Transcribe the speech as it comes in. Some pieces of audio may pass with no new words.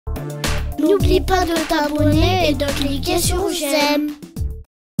N'oublie pas de t'abonner et de cliquer sur j'aime.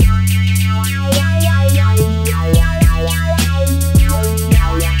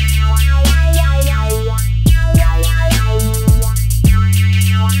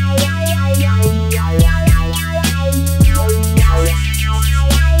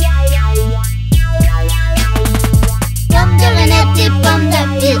 Pomme de reinette et pomme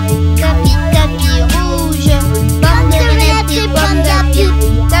d'api, tapi tapi rouge. Pomme de reinette et pomme d'api,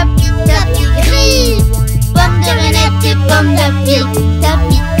 tapi tapi gris. Pomme de reinette et pomme d'api,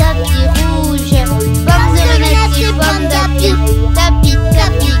 tapi tapi rouge. Pomme de reinette et pomme d'api, tapi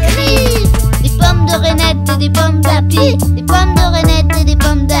tapi gris. Des pommes de reinette et des pommes d'api, des pommes de reinette et des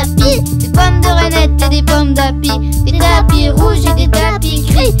pommes d'api, des pommes de reinette et des pommes d'api, des tapis rouges et des tapis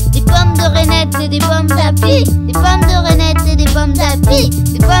gris. Des pommes de reinette et des pommes d'api, des pommes de reinette et des pommes d'api,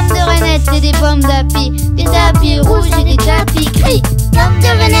 des pommes de reinette et des pommes d'api, des tapis rouges et des tapis gris. Pommes de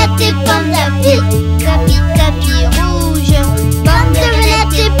reinette et pommes d'api, tapis tapis rouge. Pommes de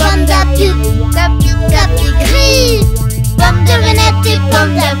reinette et pommes d'api, tapis tapis gris. Pommes de reinette et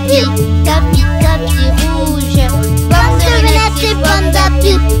pommes d'api, tapis tapis rouge. Pommes de reinette et pommes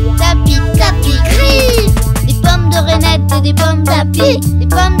d'api, tapis tapis gris. Des pommes de reinette et des pommes d'api, des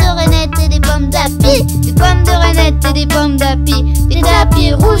pommes de reinette et des pommes d'api, des pommes de reinette et des pommes d'api, des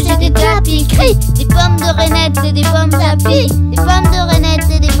tapis rouges et des tapis gris. Des pommes de reinette et des pommes d'api, des pommes de reinette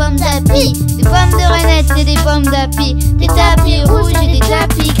et des pommes d'api, des pommes de reinette et des pommes d'api, des tapis rouges et des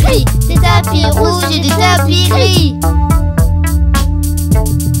tapis gris. Des tapis rouges et des tapis gris.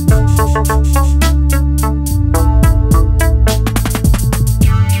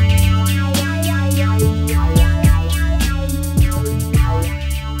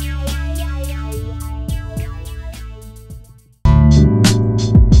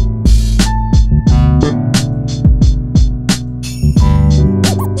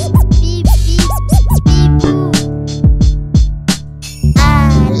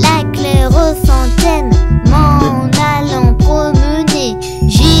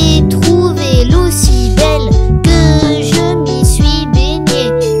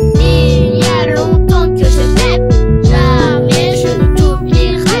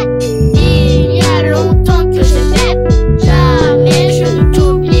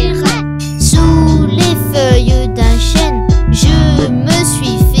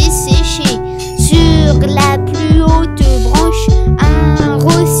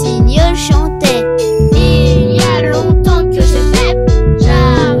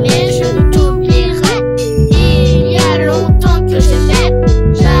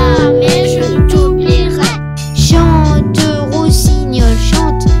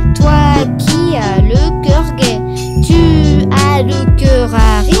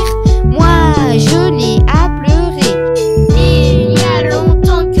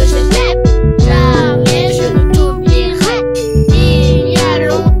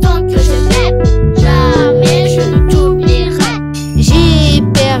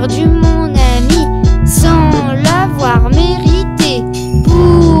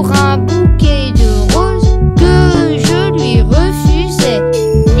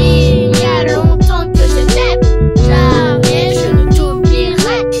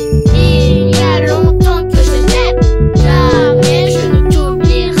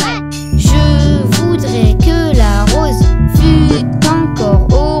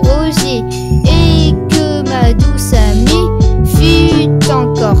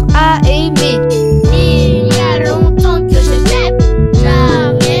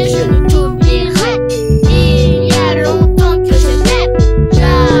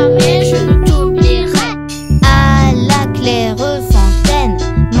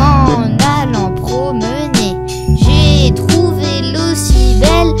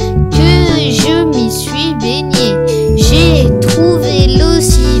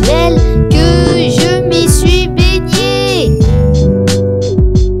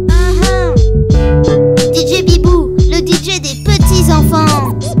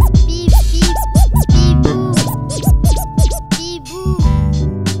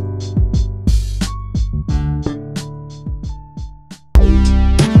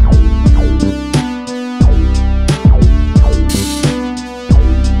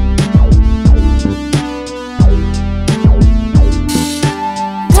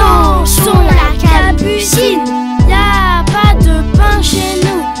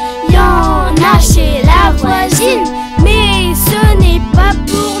 chez la voisine, mais ce n'est pas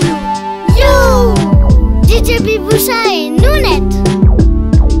pour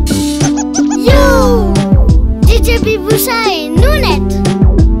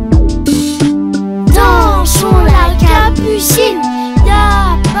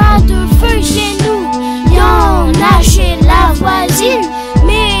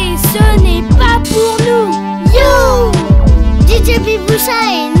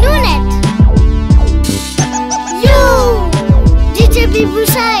DJ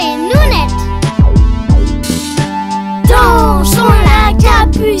Biboucha et Nounette. Dansons la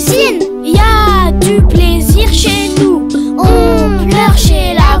capucine, y a du plaisir chez nous. On pleure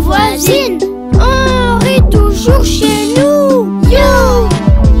chez la voisine, on rit toujours chez nous. Yo,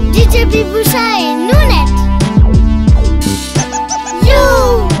 DJ Biboucha et Nounette.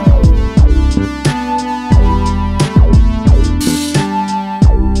 Yo.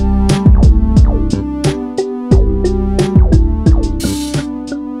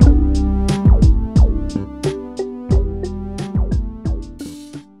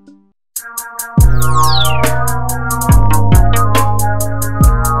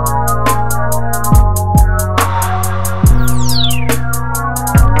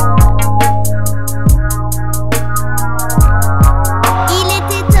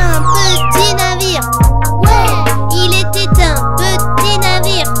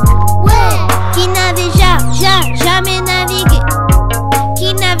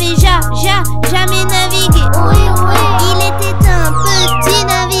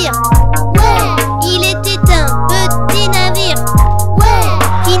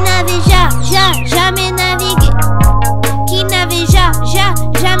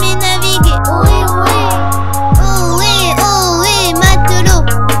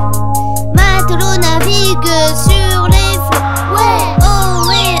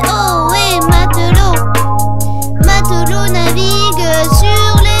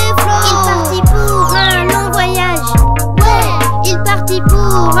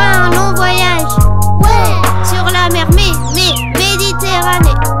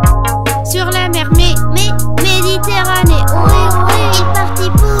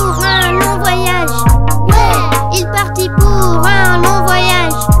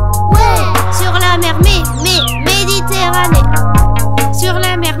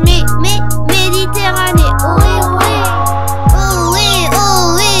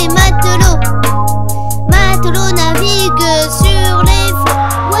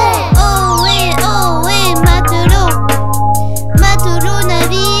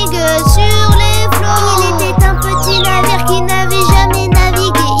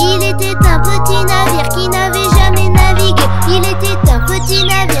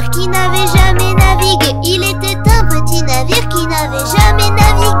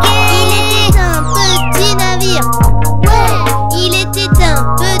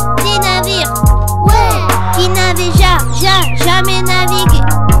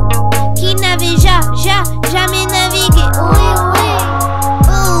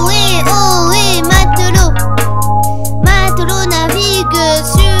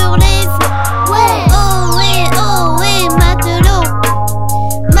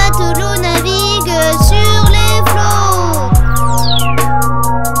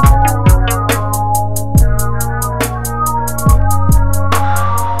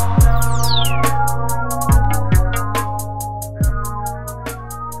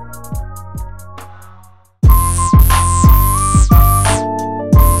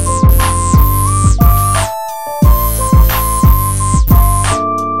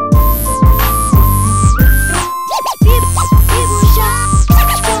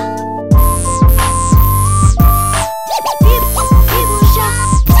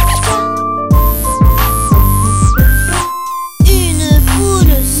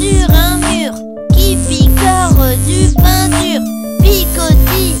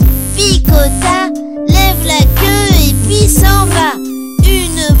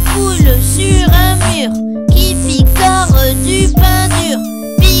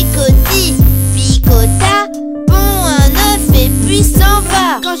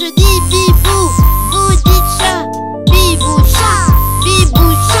 Quand je dis bibou, vous dites chat. Biboucha,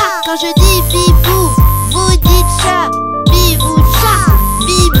 biboucha. Quand je dis bibou, vous dites chat. Biboucha,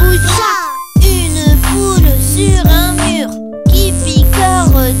 biboucha. Une poule sur un mur qui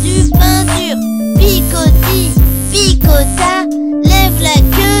picore du pain dur. Picoti, picota, lève la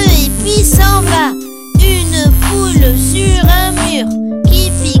queue et puis s'en va. Une poule sur un mur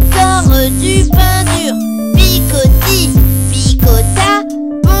qui picore du pain dur. Picoti, picota,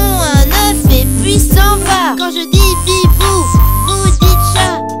 pond un œuf et puis s'en va. Quand je dis bibou, vous dites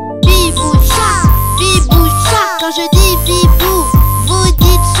chat. Biboucha, biboucha. Quand je dis bibou, vous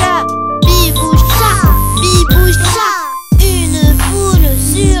dites chat. Biboucha, biboucha. Une poule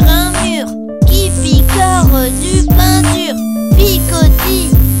sur un mur qui picore du pain dur. Picoti,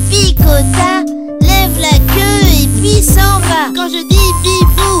 picota, lève la queue et puis s'en va. Quand je dis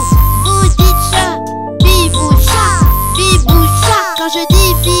bibou, vous dites chat. Biboucha, biboucha. Quand je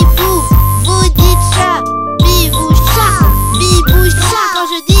dis bibou, vous dites chat. Biboucha,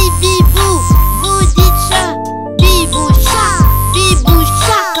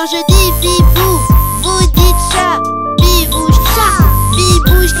 Quand je dis bibou, vous dites chat. Biboucha,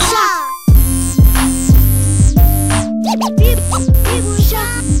 biboucha. Biboucha,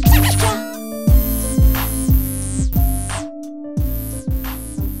 chat.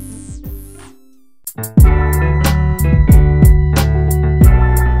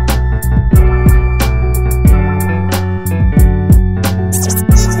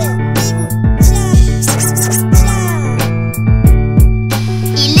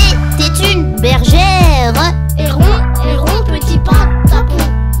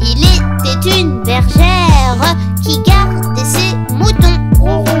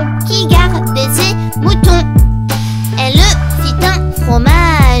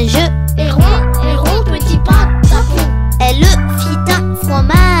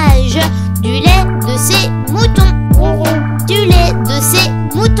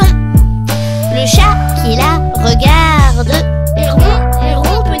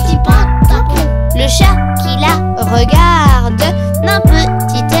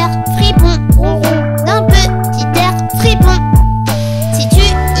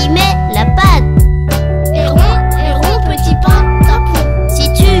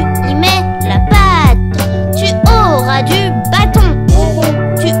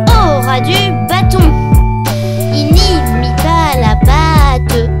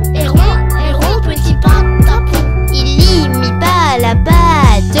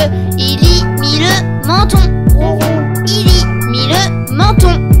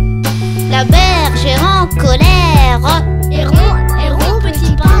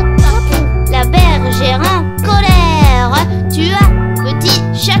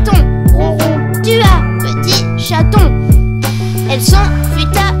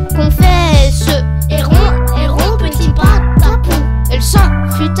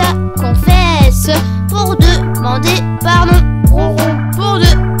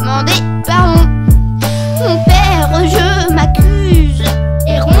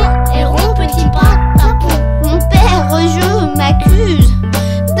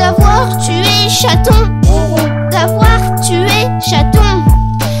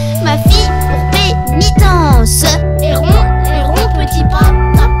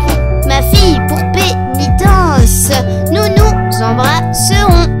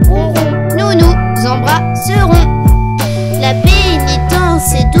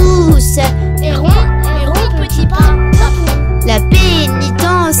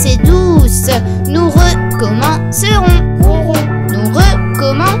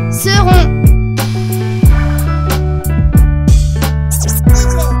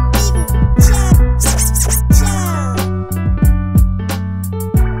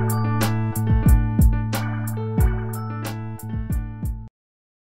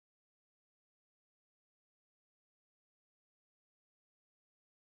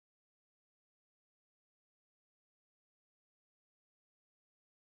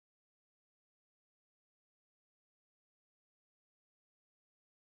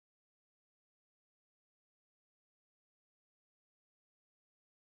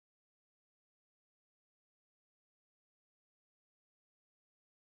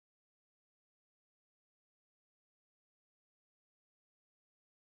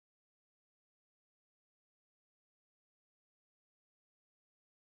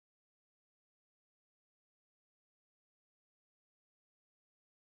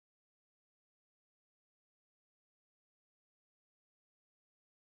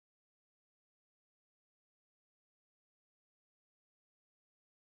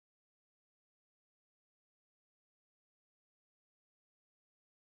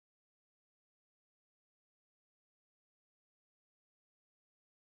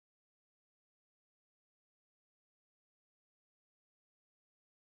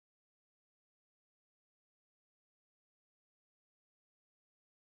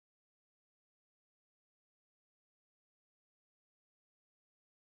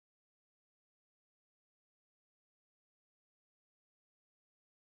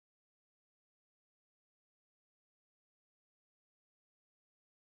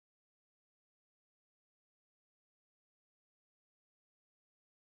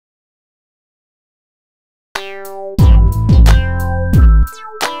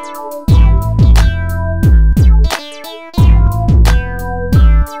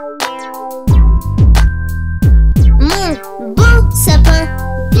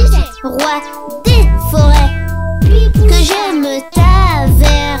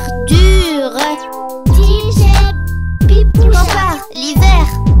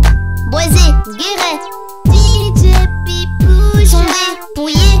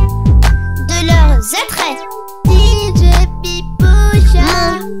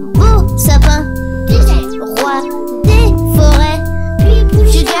 sapin, roi des forêts.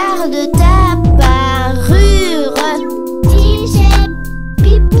 Tu gardes ta parure.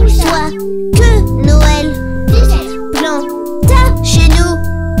 Toi que Noël planta chez nous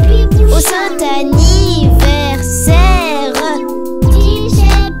au saint anniversaire.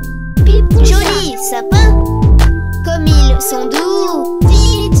 Joli sapin, comme ils sont doux.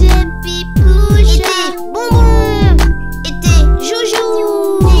 DJ Biboucha. Et tes bonbons, et tes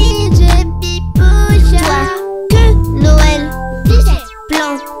joujoux. DJ Biboucha. Toi que Noël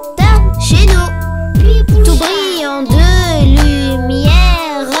planta chez nous, tout brillant de lumière.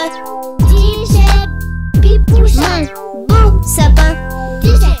 Mon beau sapin,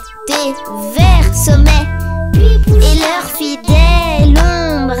 tes verts sommets et leur fidèle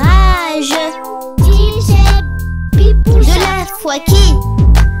ombrage. De la foi qui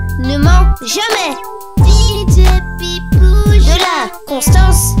ne ment jamais. De la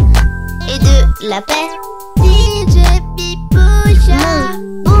constance et de la paix. Mon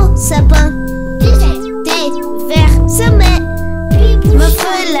beau sapin, tes verts sommets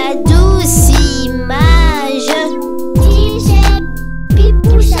m'offrent la douce image.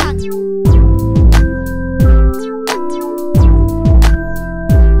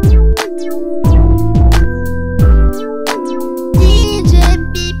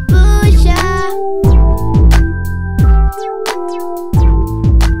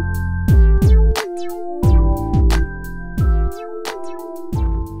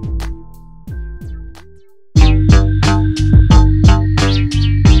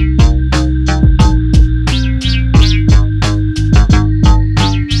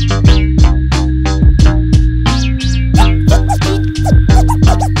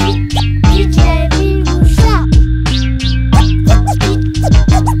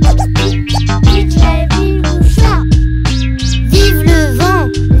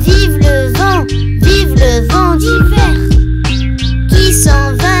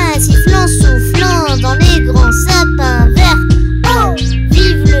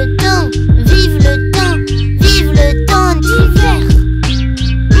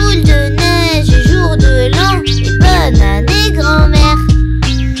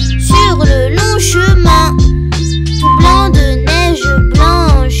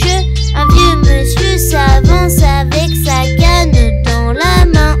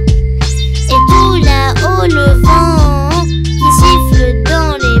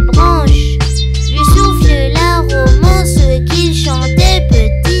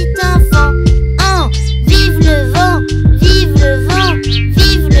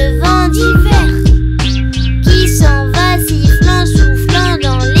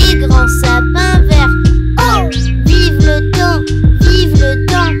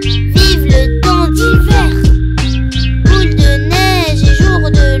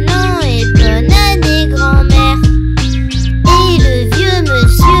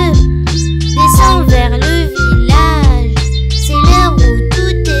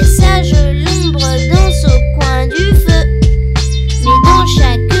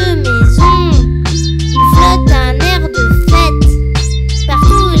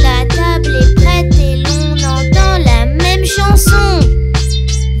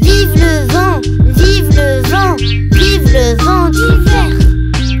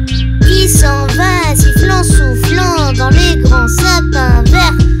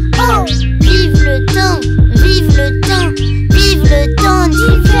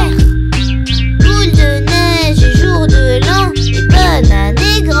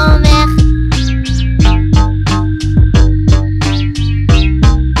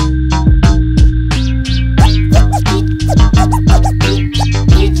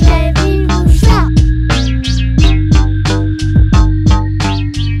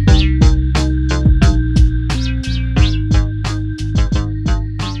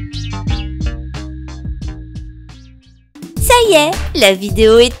 y est, la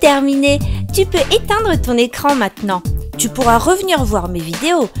vidéo est terminée. Tu peux éteindre ton écran maintenant. Tu pourras revenir voir mes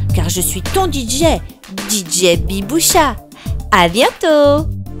vidéos car je suis ton DJ, DJ Biboucha. À bientôt!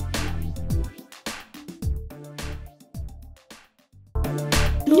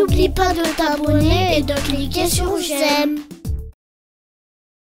 N'oublie pas de t'abonner et de cliquer sur j'aime.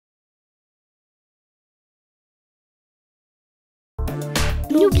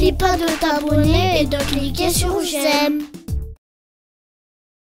 N'oublie pas de t'abonner et de cliquer sur j'aime.